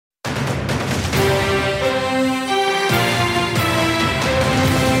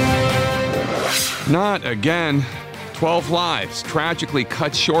Not again. 12 lives tragically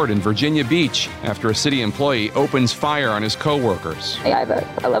cut short in Virginia Beach after a city employee opens fire on his co-workers. I have an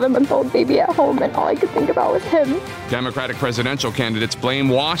 11-month-old baby at home, and all I could think about was him. Democratic presidential candidates blame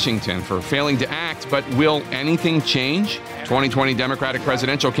Washington for failing to act, but will anything change? 2020 Democratic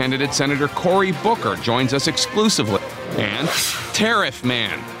presidential candidate Senator Cory Booker joins us exclusively. And Tariff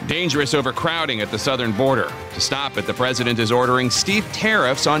Man, dangerous overcrowding at the southern border. To stop it, the president is ordering steep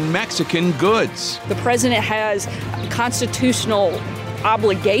tariffs on Mexican goods. The president has a constitutional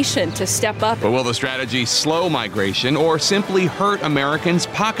obligation to step up. But will the strategy slow migration or simply hurt Americans'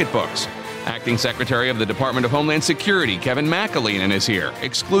 pocketbooks? Acting Secretary of the Department of Homeland Security, Kevin McAleenan, is here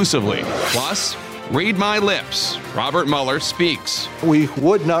exclusively. Plus, read my lips. Robert Mueller speaks. We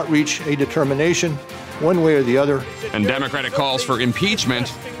would not reach a determination one way or the other. And Democratic calls for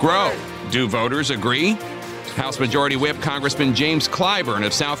impeachment grow. Do voters agree? House Majority Whip Congressman James Clyburn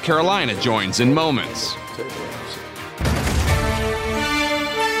of South Carolina joins in moments.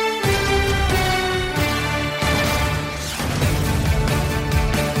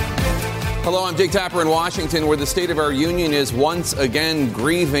 Hello, I'm Jake Tapper in Washington, where the State of our Union is once again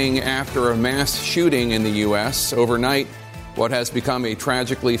grieving after a mass shooting in the U.S. Overnight, what has become a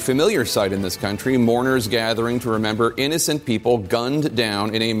tragically familiar sight in this country, mourners gathering to remember innocent people gunned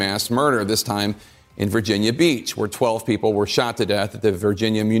down in a mass murder, this time in Virginia Beach, where 12 people were shot to death at the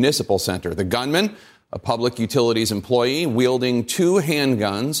Virginia Municipal Center. The gunman, a public utilities employee, wielding 2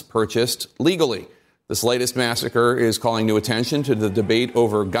 handguns purchased legally. This latest massacre is calling new attention to the debate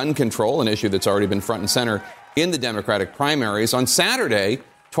over gun control, an issue that's already been front and center in the Democratic primaries. On Saturday,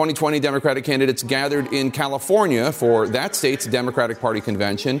 2020 Democratic candidates gathered in California for that state's Democratic Party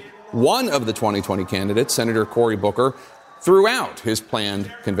convention. One of the 2020 candidates, Senator Cory Booker, threw out his planned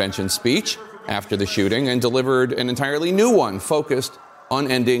convention speech after the shooting and delivered an entirely new one focused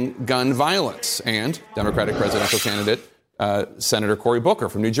on ending gun violence. And Democratic presidential candidate Senator Cory Booker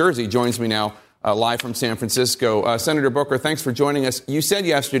from New Jersey joins me now live from San Francisco. Senator Booker, thanks for joining us. You said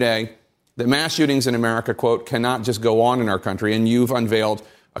yesterday that mass shootings in America, quote, cannot just go on in our country, and you've unveiled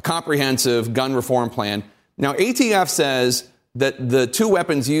a comprehensive gun reform plan. Now, ATF says that the 2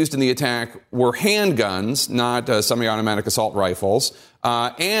 weapons used in the attack were handguns, not semi-automatic assault rifles,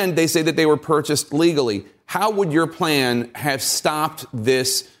 and they say that they were purchased legally. How would your plan have stopped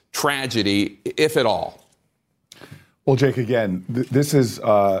this tragedy, if at all? Well, Jake, again, this is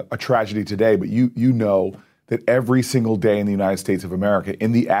a tragedy today, but you know that every single day in the United States of America,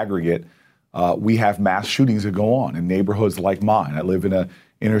 in the aggregate, we have mass shootings that go on in neighborhoods like mine. I live in an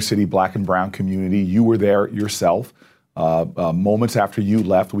inner city black and brown community. You were there yourself. Moments after you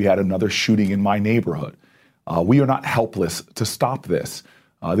left, we had another shooting in my neighborhood. We are not helpless to stop this.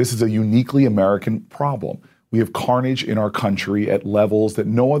 This is a uniquely American problem. We have carnage in our country at levels that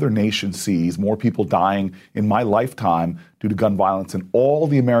no other nation sees. More people dying in my lifetime due to gun violence than all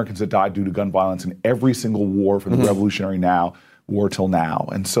the Americans that died due to gun violence in every single war from the Revolutionary War till now.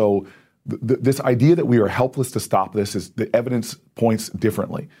 And so this idea that we are helpless to stop this is the evidence points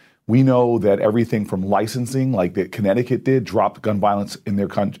differently. We know that everything from licensing, like that Connecticut did, dropped gun violence in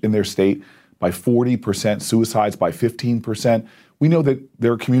their state by 40%, suicides by 15%. We know that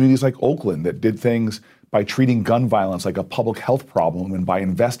there are communities like Oakland that did things by treating gun violence like a public health problem, and by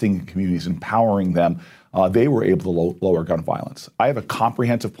investing in communities, empowering them, they were able to lower gun violence. I have a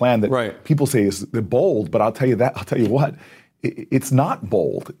comprehensive plan that people say is bold, but I'll tell you what. It's not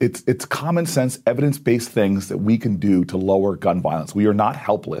bold. It's common sense, evidence-based things that we can do to lower gun violence. We are not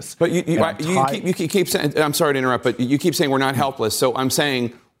helpless. But you keep saying, I'm sorry to interrupt, but you keep saying we're not helpless. So I'm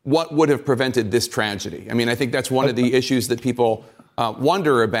saying, what would have prevented this tragedy? I mean, I think that's one of the issues that people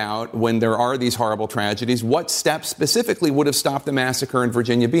wonder about when there are these horrible tragedies. What steps specifically would have stopped the massacre in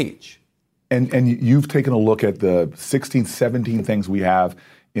Virginia Beach? And you've taken a look at the 16, 17 things we have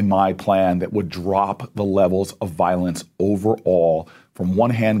in my plan that would drop the levels of violence overall, from one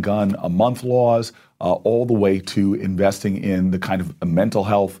handgun a month laws all the way to investing in the kind of mental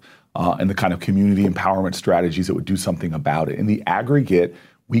health and the kind of community empowerment strategies that would do something about it. In the aggregate,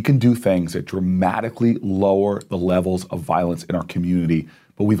 we can do things that dramatically lower the levels of violence in our community.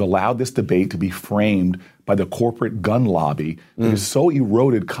 But we've allowed this debate to be framed by the corporate gun lobby that has so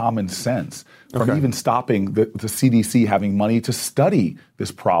eroded common sense from even stopping the CDC having money to study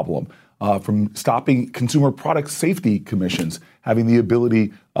this problem, from stopping consumer product safety commissions having the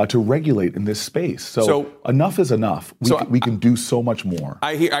ability to regulate in this space. So enough is enough. We can do so much more.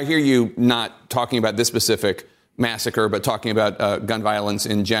 I hear you not talking about this specific massacre, but talking about gun violence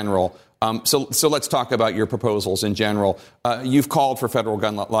in general. So let's talk about your proposals in general. You've called for federal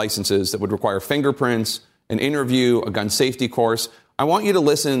gun licenses that would require fingerprints, an interview, a gun safety course. I want you to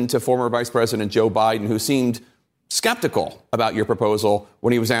listen to former Vice President Joe Biden, who seemed skeptical about your proposal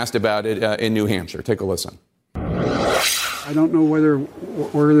when he was asked about it in New Hampshire. Take a listen. I don't know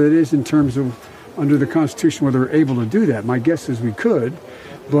where it is in terms of under the Constitution, whether we're able to do that. My guess is we could,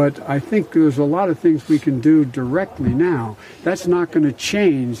 but I think there's a lot of things we can do directly now. That's not going to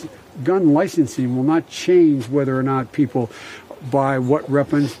change. Gun licensing will not change whether or not people buy what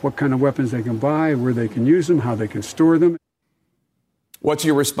weapons, what kind of weapons they can buy, where they can use them, how they can store them. What's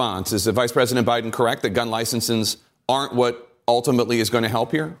your response? Is the Vice President Biden correct that gun licenses aren't what ultimately is going to help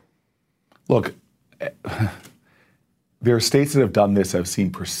here? Look, there are states that have done this, have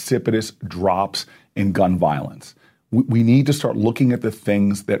seen precipitous drops in gun violence. We need to start looking at the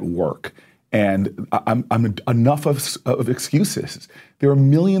things that work. And I'm enough of excuses. There are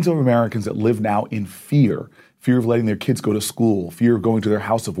millions of Americans that live now in fear of letting their kids go to school, fear of going to their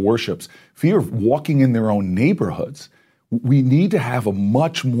house of worships, fear of walking in their own neighborhoods. We need to have a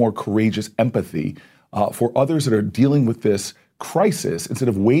much more courageous empathy for others that are dealing with this crisis instead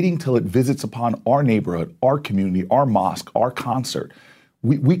of waiting till it visits upon our neighborhood, our community, our mosque, our concert.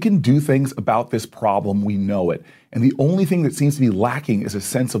 We can do things about this problem. We know it. And the only thing that seems to be lacking is a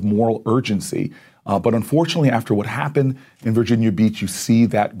sense of moral urgency. But unfortunately, after what happened in Virginia Beach, you see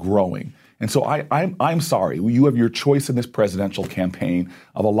that growing. And so I'm sorry. You have your choice in this presidential campaign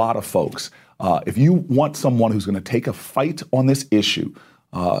of a lot of folks. If you want someone who's going to take a fight on this issue,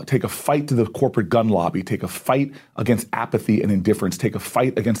 take a fight to the corporate gun lobby, take a fight against apathy and indifference, take a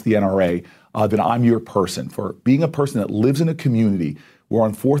fight against the NRA, then I'm your person. For being a person that lives in a community where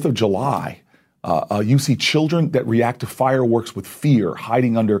on 4th of July, you see children that react to fireworks with fear,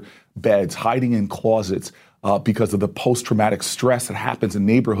 hiding under beds, hiding in closets because of the post-traumatic stress that happens in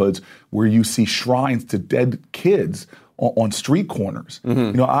neighborhoods where you see shrines to dead kids on street corners. Mm-hmm.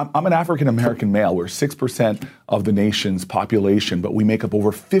 You know, I'm an African-American male. We're 6% of the nation's population, but we make up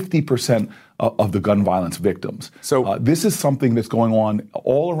over 50% of the gun violence victims. So this is something that's going on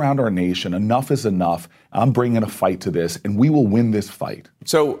all around our nation. Enough is enough. I'm bringing a fight to this, and we will win this fight.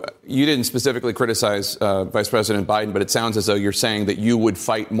 So you didn't specifically criticize Vice President Biden, but it sounds as though you're saying that you would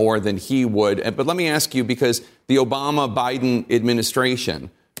fight more than he would. But let me ask you, because the Obama-Biden administration,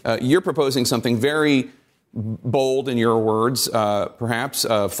 you're proposing something very bold in your words, perhaps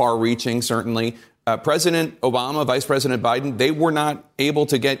far-reaching, certainly. President Obama, Vice President Biden, they were not able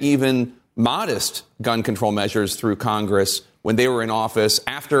to get even modest gun control measures through Congress when they were in office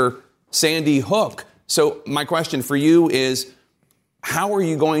after Sandy Hook. So my question for you is, how are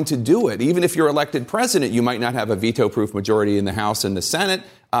you going to do it? Even if you're elected president, you might not have a veto-proof majority in the House and the Senate.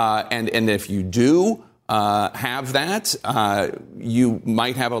 And if you do have that, you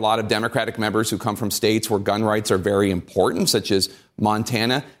might have a lot of Democratic members who come from states where gun rights are very important, such as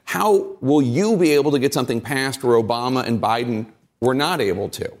Montana. How will you be able to get something passed where Obama and Biden were not able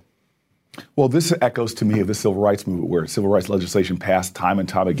to? Well, this echoes to me of the civil rights movement, where civil rights legislation passed time and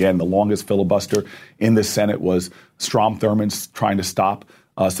time again. The longest filibuster in the Senate was Strom Thurmond's trying to stop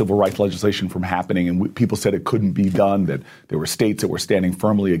civil rights legislation from happening. And people said it couldn't be done, that there were states that were standing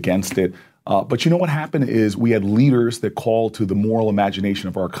firmly against it. But you know what happened is we had leaders that called to the moral imagination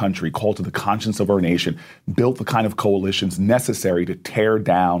of our country, called to the conscience of our nation, built the kind of coalitions necessary to tear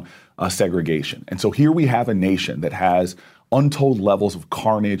down segregation. And so here we have a nation that has untold levels of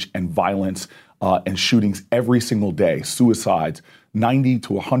carnage and violence and shootings every single day, suicides, 90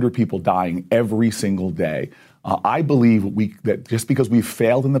 to 100 people dying every single day. I believe that just because we've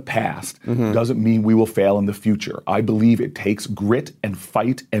failed in the past doesn't mean we will fail in the future. I believe it takes grit and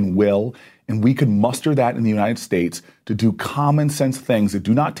fight and will, and we can muster that in the United States to do common sense things that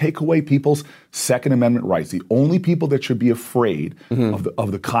do not take away people's Second Amendment rights. The only people that should be afraid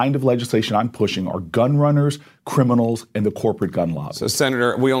of the kind of legislation I'm pushing are gun runners, criminals, and the corporate gun lobby. So,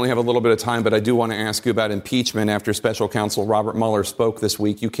 Senator, we only have a little bit of time, but I do want to ask you about impeachment. After Special Counsel Robert Mueller spoke this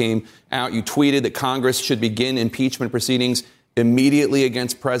week, you came out, you tweeted that Congress should begin impeachment proceedings immediately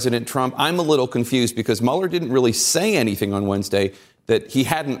against President Trump. I'm a little confused because Mueller didn't really say anything on Wednesday that he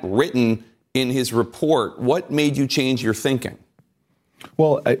hadn't written in his report. What made you change your thinking?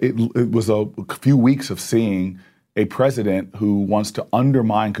 Well, it was a few weeks of seeing a president who wants to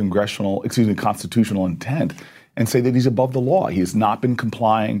undermine constitutional intent and say that he's above the law. He has not been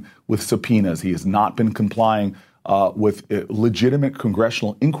complying with subpoenas. He has not been complying with legitimate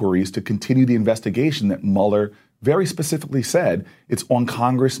congressional inquiries to continue the investigation that Mueller very specifically said it's on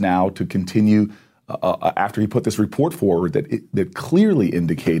Congress now to continue after he put this report forward that clearly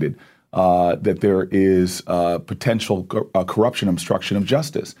indicated that there is potential corruption, obstruction of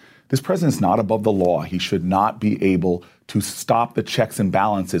justice. This president's not above the law. He should not be able to stop the checks and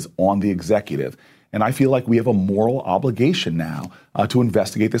balances on the executive. And I feel like we have a moral obligation now to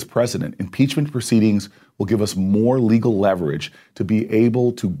investigate this president. Impeachment proceedings will give us more legal leverage to be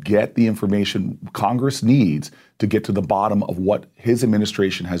able to get the information Congress needs to get to the bottom of what his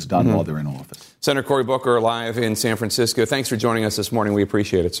administration has done while they're in office. Senator Cory Booker live in San Francisco. Thanks for joining us this morning. We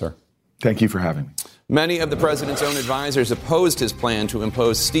appreciate it, sir. Thank you for having me. Many of the president's own advisors opposed his plan to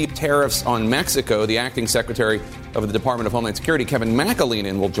impose steep tariffs on Mexico. The acting secretary of the Department of Homeland Security, Kevin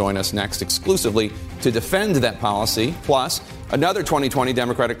McAleenan, will join us next exclusively to defend that policy. Plus, another 2020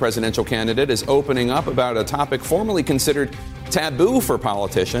 Democratic presidential candidate is opening up about a topic formerly considered taboo for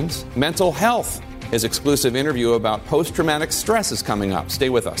politicians, mental health. His exclusive interview about post-traumatic stress is coming up. Stay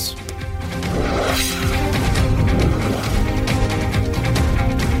with us.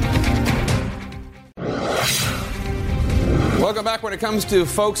 Welcome back. When it comes to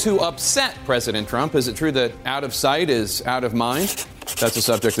folks who upset President Trump, is it true that out of sight is out of mind? That's the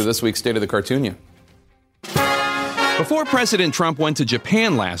subject of this week's State of the Cartoonia. Before President Trump went to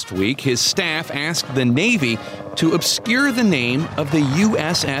Japan last week, his staff asked the Navy to obscure the name of the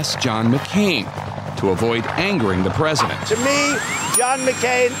USS John McCain to avoid angering the president. To me, John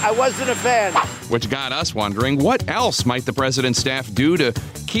McCain, I wasn't a fan. Which got us wondering, what else might the president's staff do to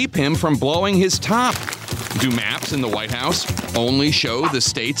keep him from blowing his top? Do maps in the White House only show the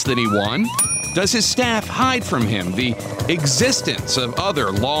states that he won? Does his staff hide from him the existence of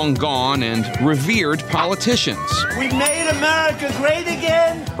other long gone and revered politicians? We made America great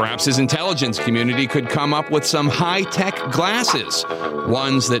again. Perhaps his intelligence community could come up with some high-tech glasses,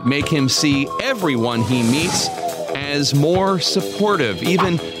 ones that make him see everyone he meets as more supportive,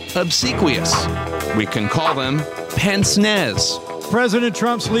 even obsequious. We can call them pince-nez. President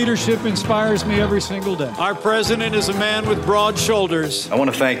Trump's leadership inspires me every single day. Our president is a man with broad shoulders. I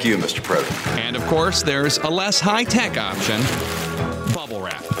want to thank you, Mr. President. And of course, there's a less high-tech option, bubble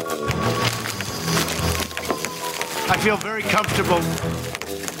wrap. I feel very comfortable.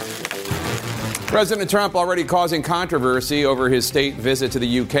 President Trump already causing controversy over his state visit to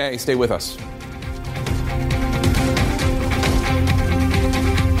the UK. Stay with us.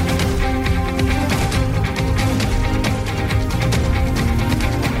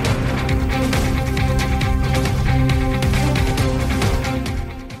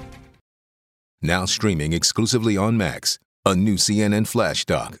 Now streaming exclusively on Max, a new CNN flash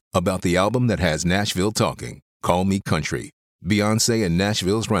doc about the album that has Nashville talking, Call Me Country, Beyoncé and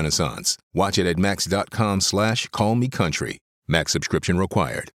Nashville's Renaissance. Watch it at max.com/callmecountry. Max subscription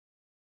required.